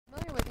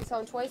saw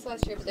them twice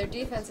last year, but their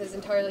defense is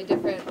entirely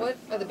different. What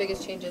are the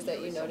biggest changes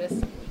that you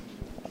noticed?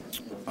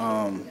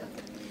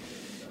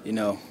 You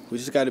know, we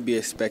just got to be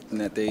expecting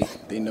that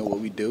they know what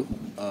we do.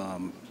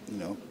 You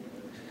know,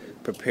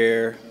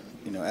 prepare,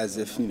 you know, as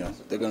if, you know,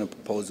 they're going to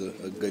propose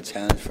a good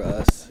challenge for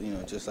us, you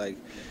know, just like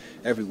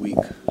every week.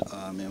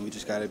 And we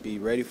just got to be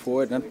ready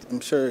for it. And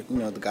I'm sure, you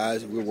know, the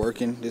guys, we're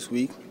working this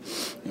week,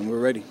 and we're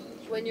ready.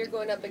 When you're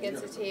going up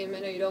against a team,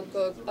 I know you don't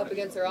go up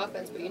against their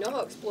offense, but you know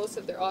how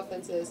explosive their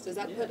offense is. Does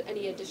that put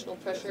any additional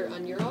pressure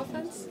on your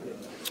offense?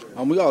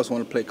 We always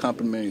want to play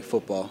complementary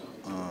football,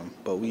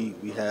 but we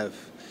have,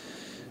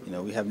 you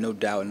know, we have no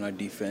doubt in our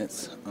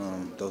defense.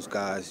 Those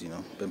guys, you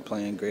know, been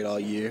playing great all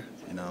year,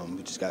 and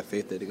we just got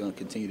faith that they're going to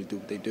continue to do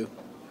what they do.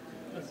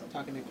 I was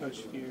talking to Coach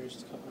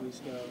Fears a couple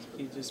weeks ago.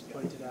 He just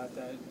pointed out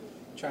that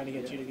trying to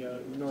get you to go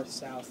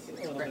north-south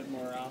a little bit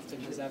more often.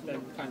 Has that been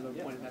kind of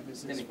a point of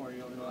emphasis for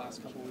you over the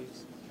last couple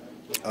weeks?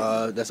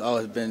 That's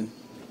always been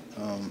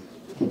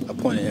a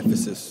point of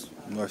emphasis.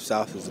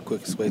 North-south is the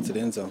quickest way to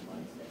the end zone.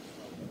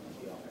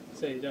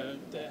 So,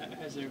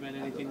 has there been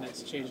anything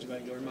that's changed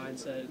about your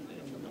mindset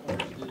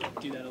in order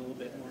to do that a little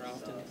bit more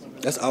often?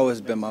 That's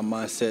always been my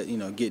mindset, you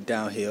know, get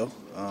downhill.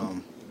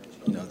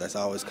 You know, that's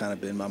always kind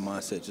of been my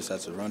mindset just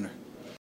as a runner.